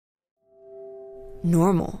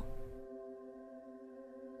normal.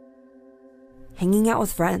 Hanging out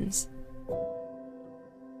with friends.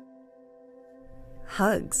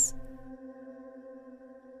 Hugs.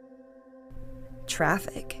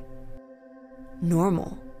 Traffic.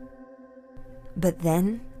 Normal. But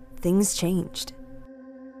then things changed.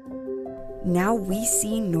 Now we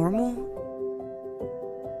see normal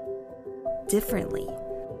differently.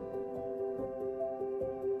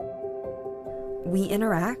 We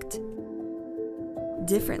interact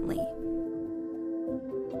differently.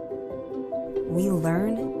 We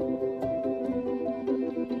learn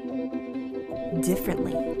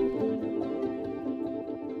differently.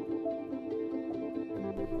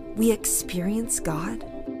 We experience God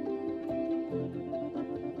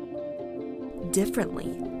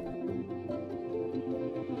differently.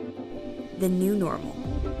 The new normal.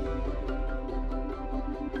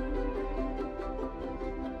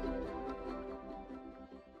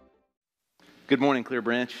 Good morning,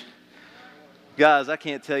 Clearbranch. Guys, I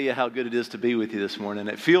can't tell you how good it is to be with you this morning.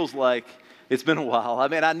 It feels like it's been a while. I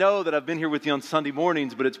mean, I know that I've been here with you on Sunday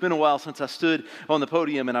mornings, but it's been a while since I stood on the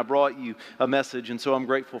podium and I brought you a message, and so I'm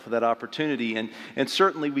grateful for that opportunity. And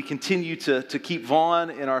certainly we continue to keep Vaughn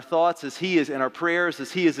in our thoughts as he is in our prayers, as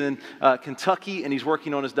he is in Kentucky and he's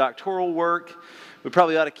working on his doctoral work. We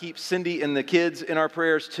probably ought to keep Cindy and the kids in our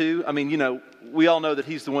prayers too. I mean, you know, we all know that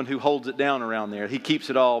he's the one who holds it down around there. He keeps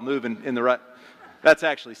it all moving in the right... That's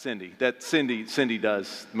actually Cindy. Cindy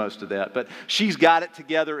does most of that. But she's got it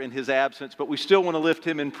together in his absence. But we still want to lift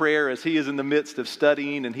him in prayer as he is in the midst of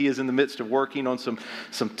studying and he is in the midst of working on some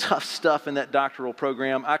tough stuff in that doctoral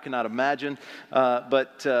program. I cannot imagine,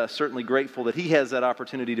 but certainly grateful that he has that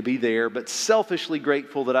opportunity to be there. But selfishly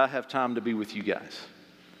grateful that I have time to be with you guys.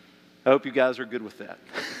 I hope you guys are good with that.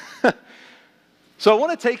 So I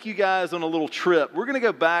want to take you guys on a little trip. We're going to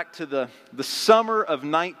go back to the summer of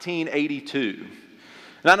 1982.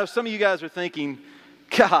 And I know some of you guys are thinking,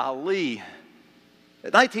 golly,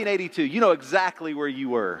 1982, you know exactly where you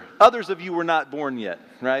were. Others of you were not born yet,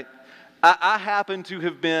 right? I happen to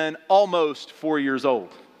have been almost 4 years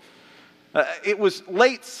old. It was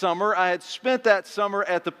late summer. I had spent that summer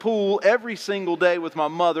at the pool every single day with my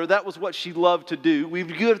mother. That was what she loved to do. We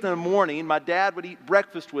would get up in the morning. My dad would eat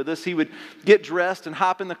breakfast with us. He would get dressed and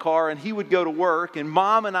hop in the car, and he would go to work. And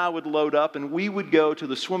Mom and I would load up, and we would go to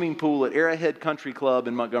the swimming pool at Arrowhead Country Club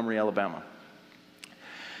in Montgomery, Alabama.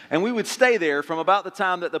 And we would stay there from about the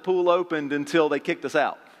time that the pool opened until they kicked us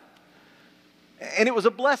out. And it was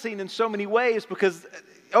a blessing in so many ways because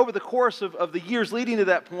over the course of the years leading to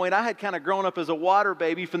that point, I had kind of grown up as a water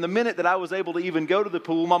baby. From the minute that I was able to even go to the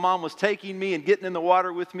pool, my mom was taking me and getting in the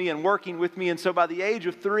water with me and working with me. And so by the age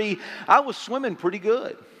of 3, I was swimming pretty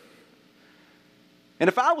good. And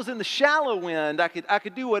if I was in the shallow end, I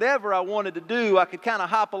could do whatever I wanted to do. I could kind of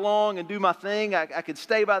hop along and do my thing. I could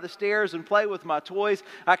stay by the stairs and play with my toys.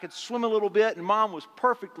 I could swim a little bit, and Mom was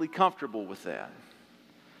perfectly comfortable with that.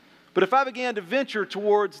 But if I began to venture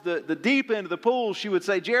towards the deep end of the pool, she would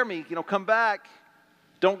say, Jeremy, come back.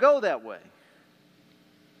 Don't go that way.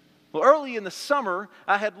 Well, early in the summer,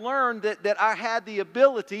 I had learned that I had the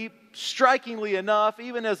ability, strikingly enough,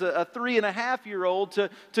 even as a 3.5-year-old,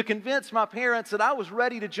 to convince my parents that I was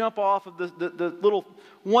ready to jump off of the little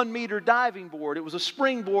 1-meter diving board. It was a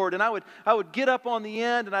springboard, and I would get up on the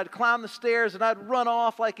end, and I'd climb the stairs, and I'd run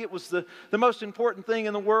off like it was the most important thing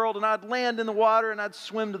in the world, and I'd land in the water, and I'd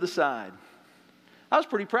swim to the side. I was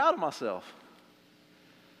pretty proud of myself.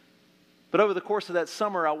 But over the course of that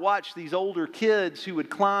summer, I watched these older kids who would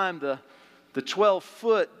climb the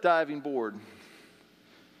 12-foot diving board.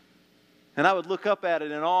 And I would look up at it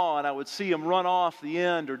in awe, and I would see them run off the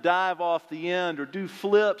end or dive off the end or do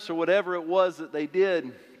flips or whatever it was that they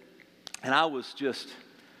did. And I was just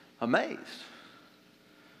amazed.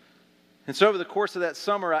 And so over the course of that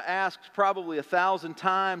summer, I asked probably 1,000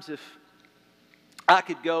 times if I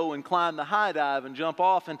could go and climb the high dive and jump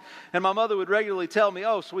off. And my mother would regularly tell me,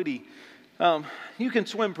 oh, sweetie, you can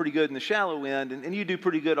swim pretty good in the shallow end, and you do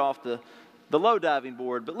pretty good off the low diving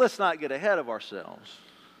board, but let's not get ahead of ourselves.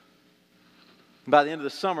 By the end of the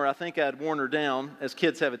summer, I think I'd worn her down, as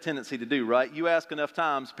kids have a tendency to do, right? You ask enough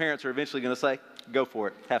times, parents are eventually going to say, go for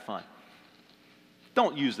it, have fun.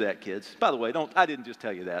 Don't use that, kids. By the way, I didn't just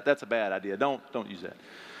tell you that. That's a bad idea. Don't use that.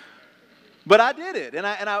 But I did it, and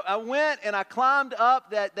I went and I climbed up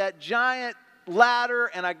that giant ladder,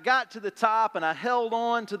 and I got to the top, and I held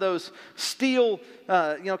on to those steel,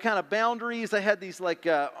 kind of boundaries. They had these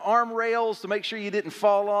arm rails to make sure you didn't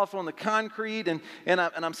fall off on the concrete, and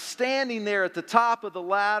I'm standing there at the top of the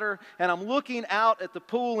ladder, and I'm looking out at the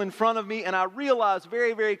pool in front of me, and I realized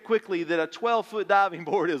very, very quickly that a 12-foot diving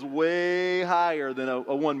board is way higher than a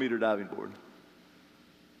 1-meter diving board.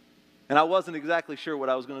 And I wasn't exactly sure what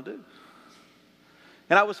I was going to do.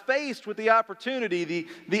 And I was faced with the opportunity,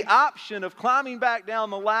 the option of climbing back down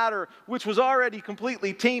the ladder, which was already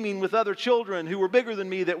completely teeming with other children who were bigger than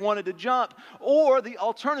me that wanted to jump. Or the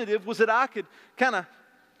alternative was that I could kind of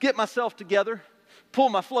get myself together, pull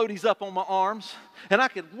my floaties up on my arms, and I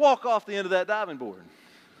could walk off the end of that diving board.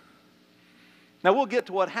 Now, we'll get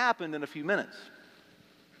to what happened in a few minutes.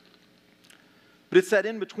 But it's that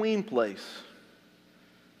in-between place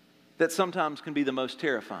that sometimes can be the most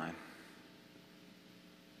terrifying.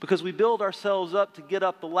 Because we build ourselves up to get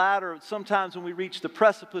up the ladder. Sometimes when we reach the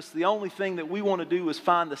precipice, the only thing that we want to do is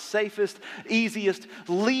find the safest, easiest,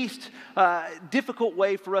 least difficult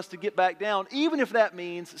way for us to get back down, even if that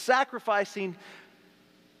means sacrificing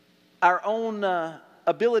our own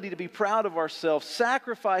ability to be proud of ourselves,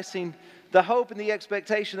 sacrificing the hope and the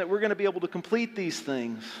expectation that we're going to be able to complete these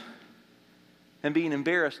things, and being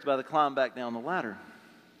embarrassed by the climb back down the ladder.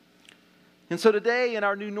 And so today in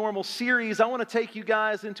our New Normal series, I want to take you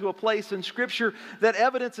guys into a place in Scripture that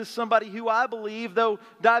evidences somebody who I believe, though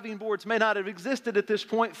diving boards may not have existed at this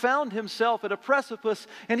point, found himself at a precipice,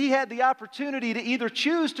 and he had the opportunity to either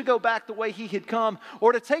choose to go back the way he had come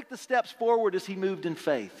or to take the steps forward as he moved in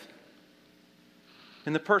faith.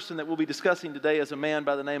 And the person that we'll be discussing today is a man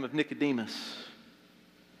by the name of Nicodemus.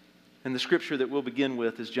 And the Scripture that we'll begin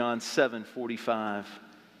with is John 7:45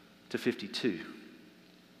 to 52.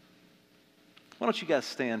 Why don't you guys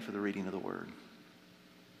stand for the reading of the Word?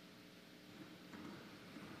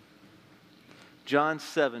 John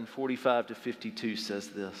 7:45 to 52 says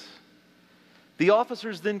this. The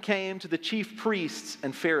officers then came to the chief priests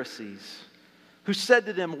and Pharisees, who said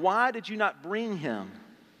to them, "Why did you not bring him?"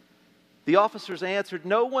 The officers answered,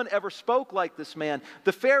 "No one ever spoke like this man."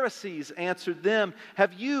 The Pharisees answered them,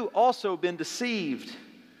 "Have you also been deceived?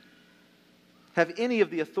 Have any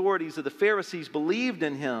of the authorities of the Pharisees believed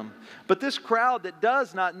in him? But this crowd that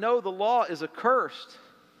does not know the law is accursed."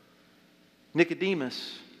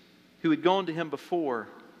 Nicodemus, who had gone to him before,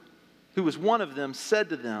 who was one of them, said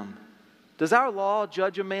to them, "Does our law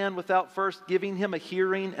judge a man without first giving him a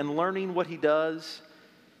hearing and learning what he does?"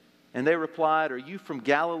 And they replied, "Are you from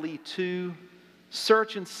Galilee too?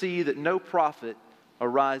 Search and see that no prophet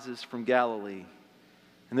arises from Galilee."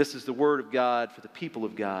 And this is the word of God for the people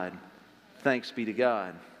of God. Thanks be to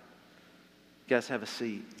God. You guys have a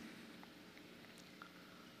seat.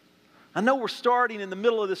 I know we're starting in the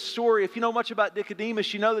middle of this story. If you know much about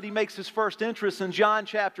Nicodemus, you know that he makes his first entrance in John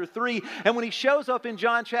chapter 3. And when he shows up in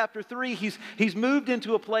John chapter 3, he's moved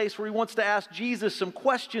into a place where he wants to ask Jesus some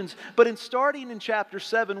questions. But in starting in chapter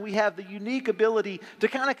 7, we have the unique ability to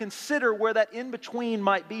kind of consider where that in-between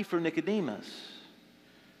might be for Nicodemus.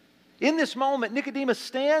 In this moment, Nicodemus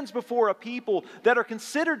stands before a people that are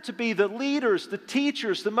considered to be the leaders, the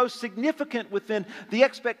teachers, the most significant within the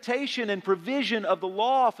expectation and provision of the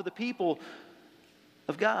law for the people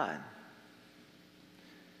of God.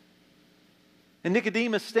 And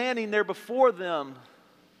Nicodemus, standing there before them,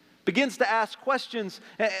 begins to ask questions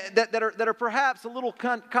that are perhaps a little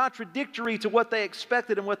contradictory to what they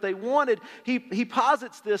expected and what they wanted. He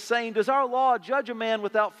posits this, saying, "Does our law judge a man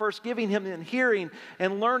without first giving him an hearing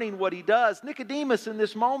and learning what he does?" Nicodemus in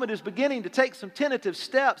this moment is beginning to take some tentative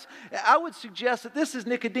steps. I would suggest that this is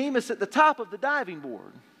Nicodemus at the top of the diving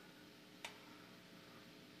board.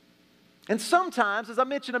 And sometimes, as I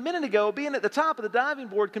mentioned a minute ago, being at the top of the diving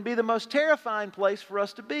board can be the most terrifying place for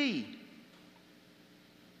us to be.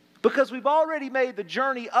 Because we've already made the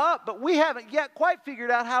journey up, but we haven't yet quite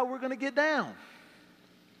figured out how we're going to get down.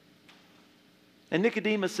 And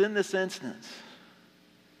Nicodemus, in this instance,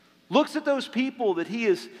 looks at those people that he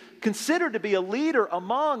is considered to be a leader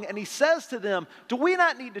among, and he says to them, "Do we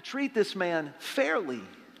not need to treat this man fairly?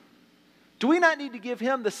 Do we not need to give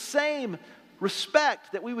him the same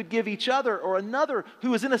respect that we would give each other or another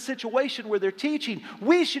who is in a situation where they're teaching?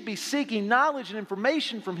 We should be seeking knowledge and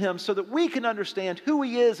information from him so that we can understand who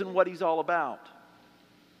he is and what he's all about."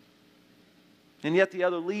 And yet the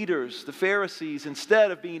other leaders, the Pharisees,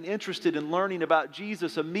 instead of being interested in learning about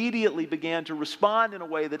Jesus, immediately began to respond in a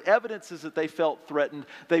way that evidences that they felt threatened.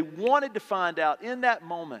 They wanted to find out in that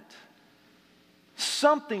moment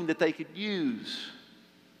something that they could use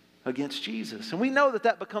against Jesus. And we know that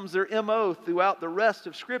that becomes their MO throughout the rest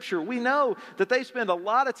of Scripture. We know that they spend a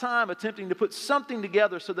lot of time attempting to put something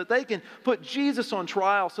together so that they can put Jesus on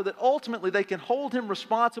trial, so that ultimately they can hold him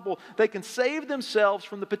responsible. They can save themselves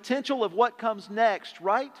from the potential of what comes next,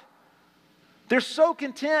 right? They're so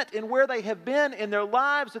content in where they have been in their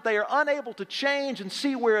lives that they are unable to change and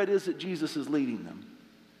see where it is that Jesus is leading them.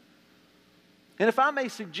 And if I may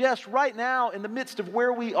suggest, right now, in the midst of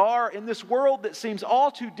where we are, in this world that seems all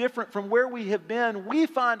too different from where we have been, we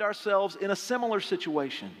find ourselves in a similar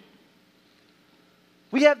situation.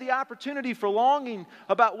 We have the opportunity for longing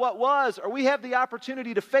about what was, or we have the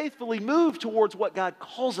opportunity to faithfully move towards what God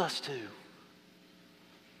calls us to.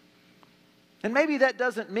 And maybe that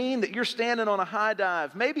doesn't mean that you're standing on a high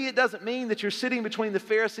dive. Maybe it doesn't mean that you're sitting between the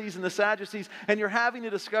Pharisees and the Sadducees and you're having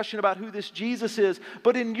a discussion about who this Jesus is.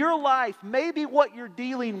 But in your life, maybe what you're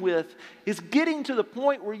dealing with is getting to the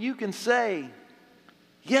point where you can say,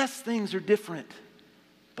 yes, things are different,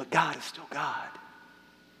 but God is still God.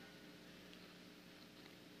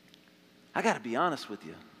 I got to be honest with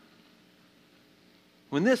you.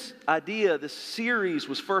 When this idea, this series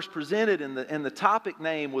was first presented and the topic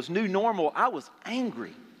name was New Normal, I was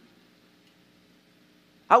angry.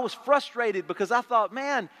 I was frustrated because I thought,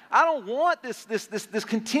 man, I don't want this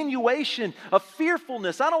continuation of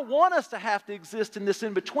fearfulness. I don't want us to have to exist in this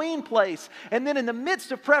in-between place. And then in the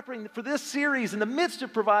midst of preparing for this series, in the midst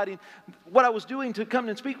of providing what I was doing to come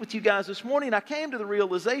and speak with you guys this morning, I came to the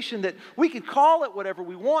realization that we could call it whatever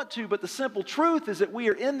we want to, but the simple truth is that we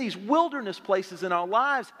are in these wilderness places in our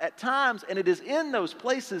lives at times, and it is in those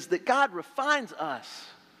places that God refines us.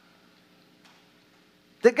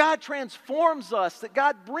 That God transforms us, that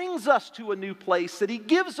God brings us to a new place, that He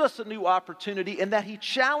gives us a new opportunity, and that He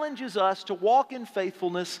challenges us to walk in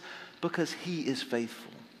faithfulness because He is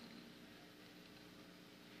faithful.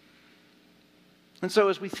 And so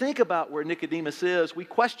as we think about where Nicodemus is, we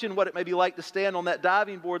question what it may be like to stand on that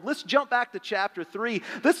diving board. Let's jump back to chapter 3.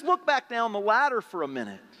 Let's look back down the ladder for a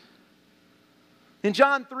minute. In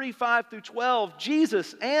John 3, 5 through 12,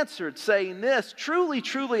 Jesus answered, saying this, "Truly,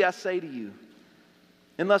 truly, I say to you,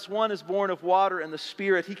 unless one is born of water and the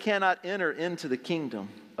Spirit, he cannot enter into the kingdom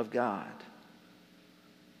of God.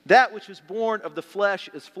 That which is born of the flesh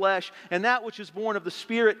is flesh, and that which is born of the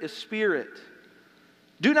Spirit is spirit.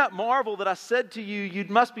 Do not marvel that I said to you, you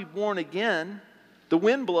must be born again. The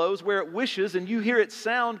wind blows where it wishes, and you hear its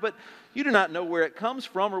sound, but you do not know where it comes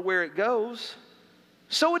from or where it goes.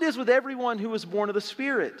 So it is with everyone who is born of the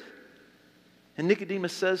Spirit." And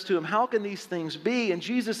Nicodemus says to him, "How can these things be?" And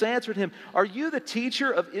Jesus answered him, "Are you the teacher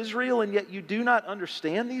of Israel, and yet you do not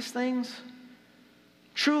understand these things?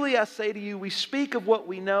 Truly I say to you, we speak of what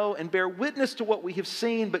we know and bear witness to what we have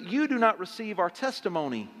seen, but you do not receive our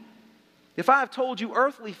testimony. If I have told you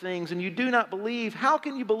earthly things and you do not believe, how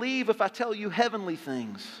can you believe if I tell you heavenly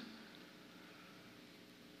things?"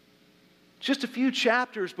 Just a few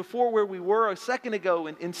chapters before where we were a second ago,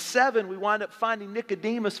 in 7, we wind up finding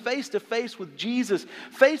Nicodemus face to face with Jesus,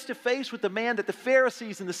 face to face with the man that the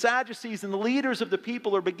Pharisees and the Sadducees and the leaders of the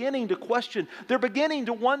people are beginning to question. They're beginning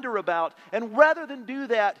to wonder about. And rather than do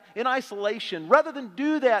that in isolation, rather than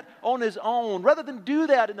do that on his own, rather than do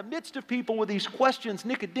that in the midst of people with these questions,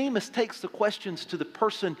 Nicodemus takes the questions to the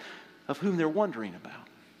person of whom they're wondering about.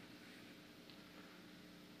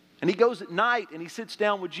 And he goes at night and he sits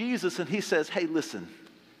down with Jesus and he says, "Hey, listen,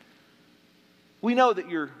 we know that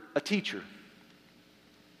you're a teacher,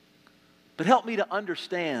 but help me to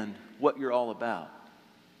understand what you're all about."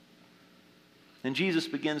 And Jesus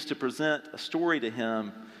begins to present a story to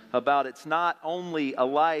him about it's not only a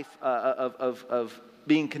life of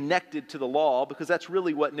being connected to the law, because that's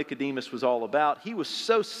really what Nicodemus was all about. He was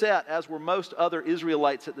so set, as were most other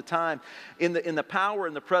Israelites at the time, in the power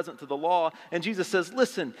and the presence of the law. And Jesus says,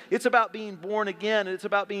 listen, it's about being born again, and it's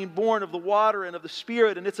about being born of the water and of the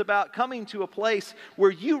Spirit, and it's about coming to a place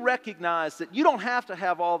where you recognize that you don't have to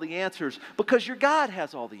have all the answers because your God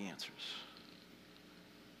has all the answers.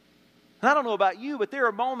 And I don't know about you, but there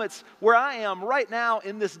are moments where I am right now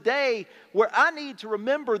in this day where I need to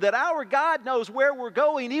remember that our God knows where we're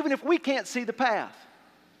going even if we can't see the path.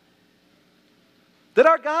 That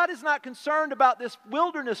our God is not concerned about this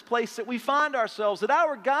wilderness place that we find ourselves. That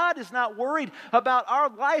our God is not worried about our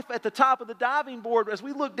life at the top of the diving board as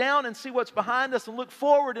we look down and see what's behind us and look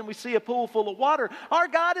forward and we see a pool full of water. Our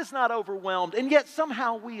God is not overwhelmed, and yet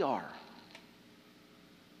somehow we are.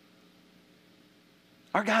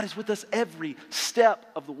 Our God is with us every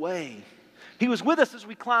step of the way. He was with us as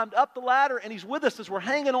we climbed up the ladder, and He's with us as we're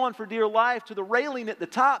hanging on for dear life to the railing at the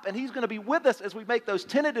top, and He's going to be with us as we make those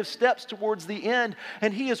tentative steps towards the end,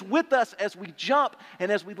 and He is with us as we jump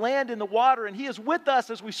and as we land in the water, and He is with us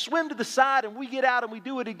as we swim to the side and we get out and we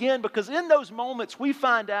do it again, because in those moments we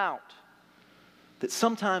find out that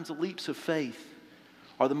sometimes the leaps of faith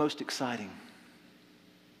are the most exciting.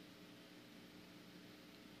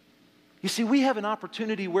 You see, we have an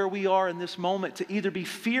opportunity where we are in this moment to either be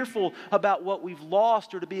fearful about what we've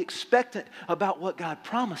lost or to be expectant about what God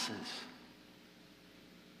promises.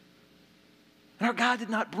 And our God did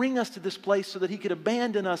not bring us to this place so that he could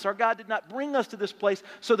abandon us. Our God did not bring us to this place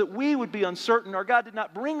so that we would be uncertain. Our God did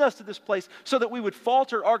not bring us to this place so that we would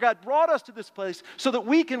falter. Our God brought us to this place so that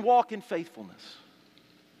we can walk in faithfulness.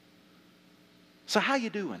 So how you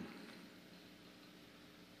doing?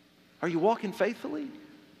 Are you walking faithfully?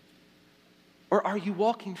 Or are you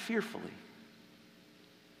walking fearfully?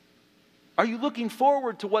 Are you looking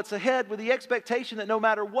forward to what's ahead with the expectation that no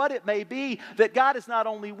matter what it may be, that God is not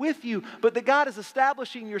only with you, but that God is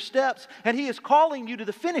establishing your steps and he is calling you to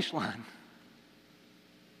the finish line?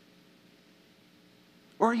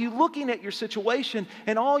 Or are you looking at your situation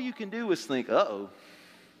and all you can do is think, uh-oh.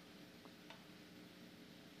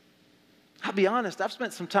 I'll be honest, I've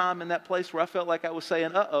spent some time in that place where I felt like I was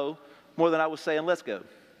saying, uh-oh, more than I was saying, let's go.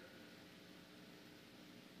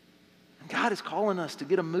 And God is calling us to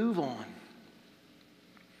get a move on.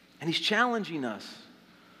 And he's challenging us.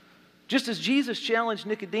 Just as Jesus challenged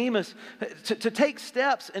Nicodemus to take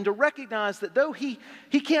steps and to recognize that though he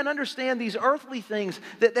can't understand these earthly things,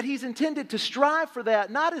 that he's intended to strive for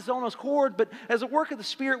that, not as on his accord, but as a work of the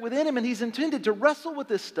Spirit within him, and he's intended to wrestle with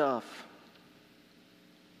this stuff.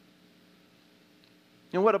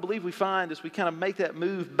 And what I believe we find as we kind of make that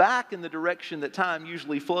move back in the direction that time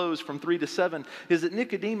usually flows from 3 to 7 is that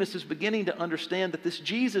Nicodemus is beginning to understand that this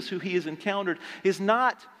Jesus who he has encountered is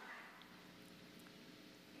not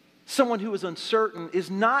someone who is uncertain, is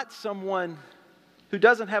not someone who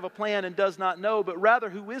doesn't have a plan and does not know, but rather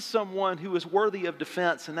who is someone who is worthy of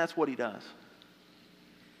defense, and that's what he does.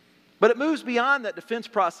 But it moves beyond that defense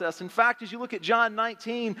process. In fact, as you look at John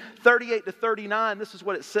 19, 38 to 39, this is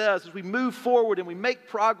what it says. As we move forward and we make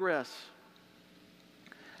progress.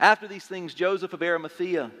 After these things, Joseph of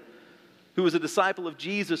Arimathea, who was a disciple of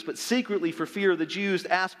Jesus, but secretly for fear of the Jews,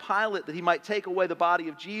 asked Pilate that he might take away the body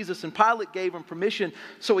of Jesus. And Pilate gave him permission,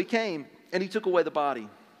 so he came and he took away the body.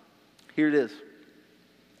 Here it is.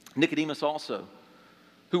 Nicodemus also,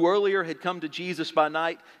 who earlier had come to Jesus by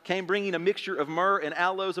night, came bringing a mixture of myrrh and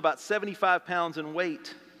aloes about 75 pounds in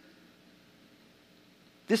weight.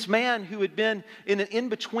 This man who had been in an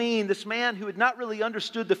in-between, this man who had not really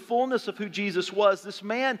understood the fullness of who Jesus was, this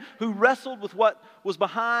man who wrestled with what was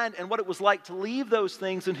behind and what it was like to leave those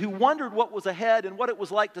things and who wondered what was ahead and what it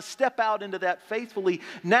was like to step out into that faithfully,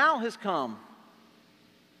 now has come.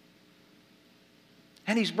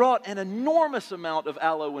 And he's brought an enormous amount of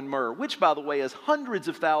aloe and myrrh, which, by the way, is hundreds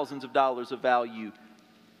of thousands of dollars of value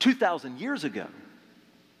 2,000 years ago.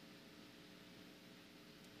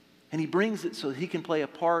 And he brings it so that he can play a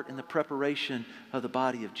part in the preparation of the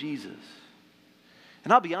body of Jesus.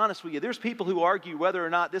 And I'll be honest with you, there's people who argue whether or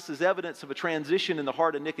not this is evidence of a transition in the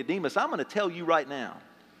heart of Nicodemus. I'm going to tell you right now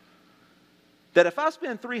that if I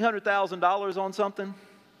spend $300,000 on something,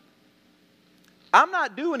 I'm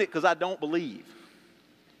not doing it because I don't believe.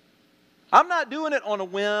 I'm not doing it on a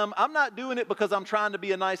whim. I'm not doing it because I'm trying to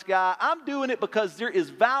be a nice guy. I'm doing it because there is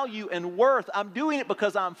value and worth. I'm doing it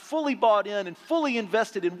because I'm fully bought in and fully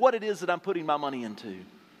invested in what it is that I'm putting my money into.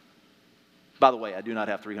 By the way, I do not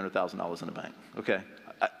have $300,000 in the bank. Okay?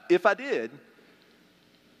 If I did,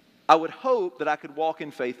 I would hope that I could walk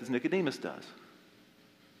in faith as Nicodemus does.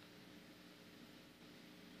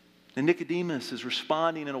 And Nicodemus is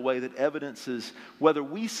responding in a way that evidences whether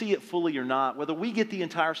we see it fully or not, whether we get the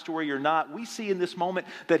entire story or not, we see in this moment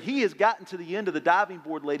that he has gotten to the end of the diving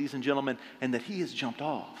board, ladies and gentlemen, and that he has jumped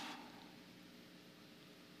off.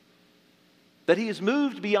 That he has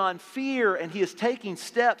moved beyond fear and he is taking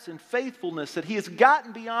steps in faithfulness, that he has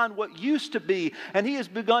gotten beyond what used to be and he has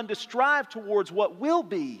begun to strive towards what will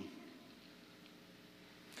be.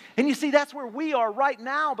 And you see, that's where we are right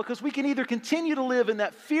now, because we can either continue to live in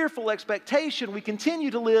that fearful expectation, we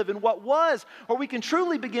continue to live in what was, or we can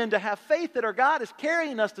truly begin to have faith that our God is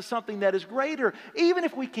carrying us to something that is greater, even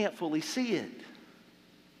if we can't fully see it.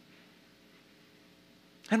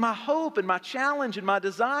 And my hope and my challenge and my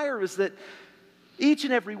desire is that each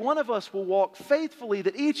and every one of us will walk faithfully,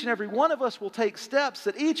 that each and every one of us will take steps,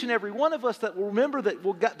 that each and every one of us that will remember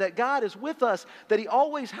that God is with us, that he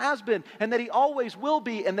always has been, and that he always will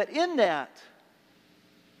be, and that in that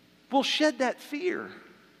we'll shed that fear.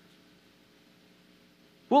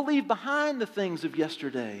 We'll leave behind the things of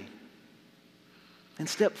yesterday and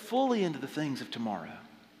step fully into the things of tomorrow.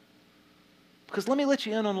 Because let me let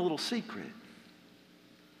you in on a little secret.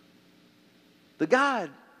 The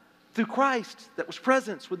God through Christ that was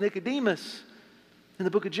present with Nicodemus in the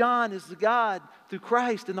book of John is the God through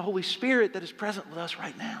Christ and the Holy Spirit that is present with us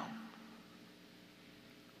right now.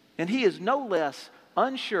 And he is no less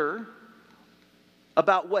unsure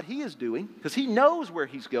about what he is doing, because he knows where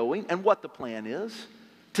he's going and what the plan is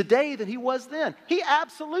today than he was then. He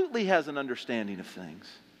absolutely has an understanding of things.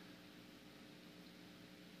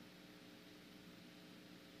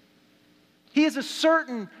 He is as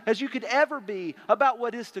certain as you could ever be about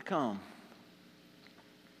what is to come.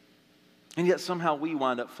 And yet somehow we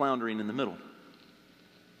wind up floundering in the middle.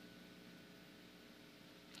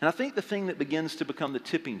 And I think the thing that begins to become the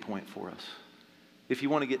tipping point for us, if you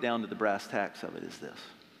want to get down to the brass tacks of it, is this.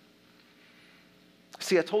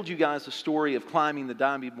 See, I told you guys the story of climbing the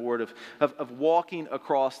diving board, of walking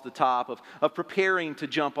across the top, of preparing to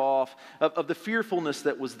jump off, of the fearfulness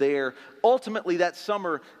that was there. Ultimately, that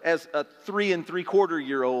summer, as a 3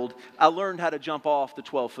 3/4-year-old, I learned how to jump off the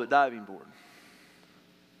 12-foot diving board.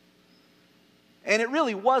 And it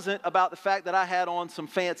really wasn't about the fact that I had on some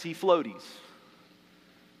fancy floaties,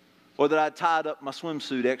 or that I tied up my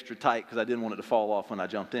swimsuit extra tight because I didn't want it to fall off when I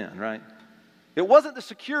jumped in, right? It wasn't the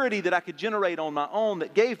security that I could generate on my own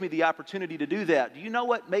that gave me the opportunity to do that. Do you know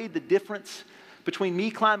what made the difference between me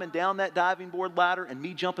climbing down that diving board ladder and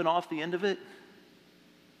me jumping off the end of it?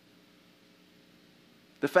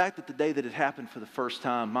 The fact that the day that it happened for the first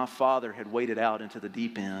time, my father had waded out into the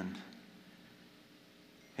deep end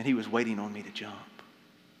and he was waiting on me to jump.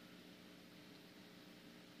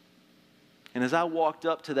 And as I walked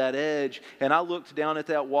up to that edge and I looked down at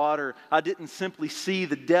that water, I didn't simply see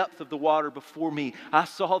the depth of the water before me. I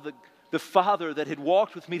saw the Father that had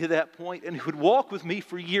walked with me to that point and who would walk with me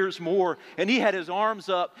for years more. And he had his arms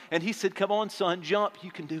up and he said, "Come on, son, jump.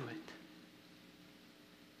 You can do it."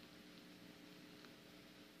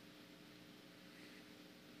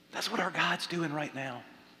 That's what our God's doing right now.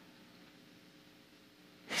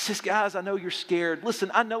 He says, "Guys, I know you're scared. Listen,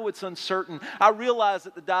 I know it's uncertain. I realize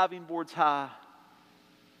that the diving board's high.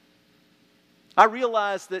 I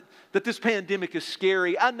realize that this pandemic is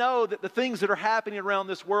scary. I know that the things that are happening around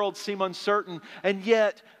this world seem uncertain. And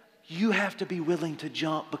yet, you have to be willing to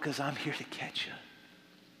jump because I'm here to catch you."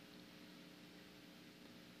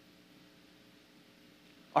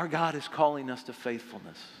 Our God is calling us to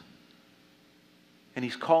faithfulness. And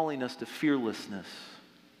He's calling us to fearlessness.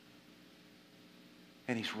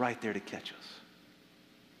 And He's right there to catch us.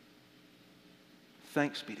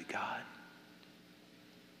 Thanks be to God.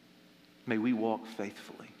 May we walk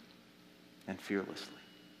faithfully and fearlessly.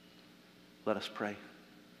 Let us pray.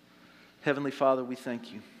 Heavenly Father, we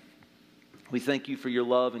thank you. We thank you for your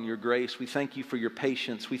love and your grace. We thank you for your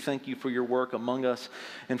patience. We thank you for your work among us.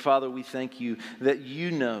 And Father, we thank you that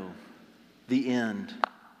you know the end.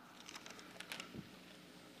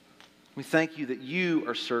 We thank you that you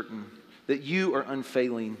are certain, that you are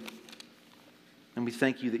unfailing, and we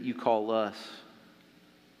thank you that you call us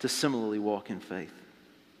to similarly walk in faith.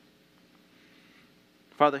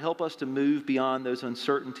 Father, help us to move beyond those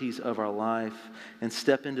uncertainties of our life and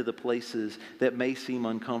step into the places that may seem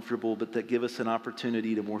uncomfortable, but that give us an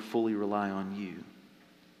opportunity to more fully rely on you.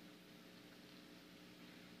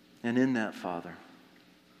 And in that, Father,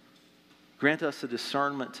 grant us a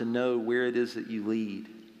discernment to know where it is that you lead,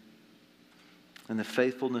 and the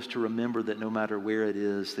faithfulness to remember that no matter where it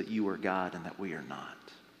is, that you are God and that we are not.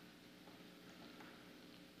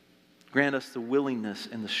 Grant us the willingness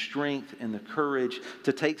and the strength and the courage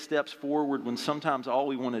to take steps forward when sometimes all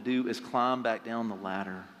we want to do is climb back down the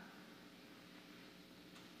ladder.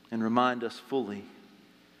 And remind us fully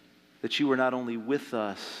that you are not only with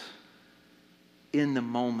us in the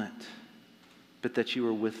moment, but that you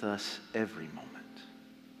are with us every moment.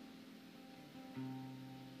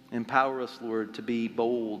 Empower us, Lord, to be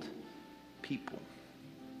bold people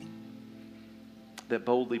that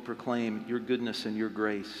boldly proclaim your goodness and your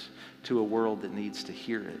grace to a world that needs to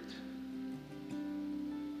hear it.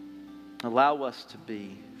 Allow us to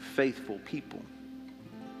be faithful people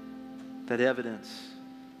that evidence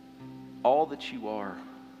all that you are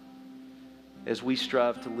as we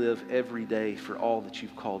strive to live every day for all that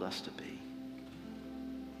you've called us to be.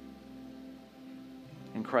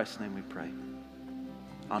 In Christ's name we pray.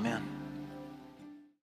 Amen.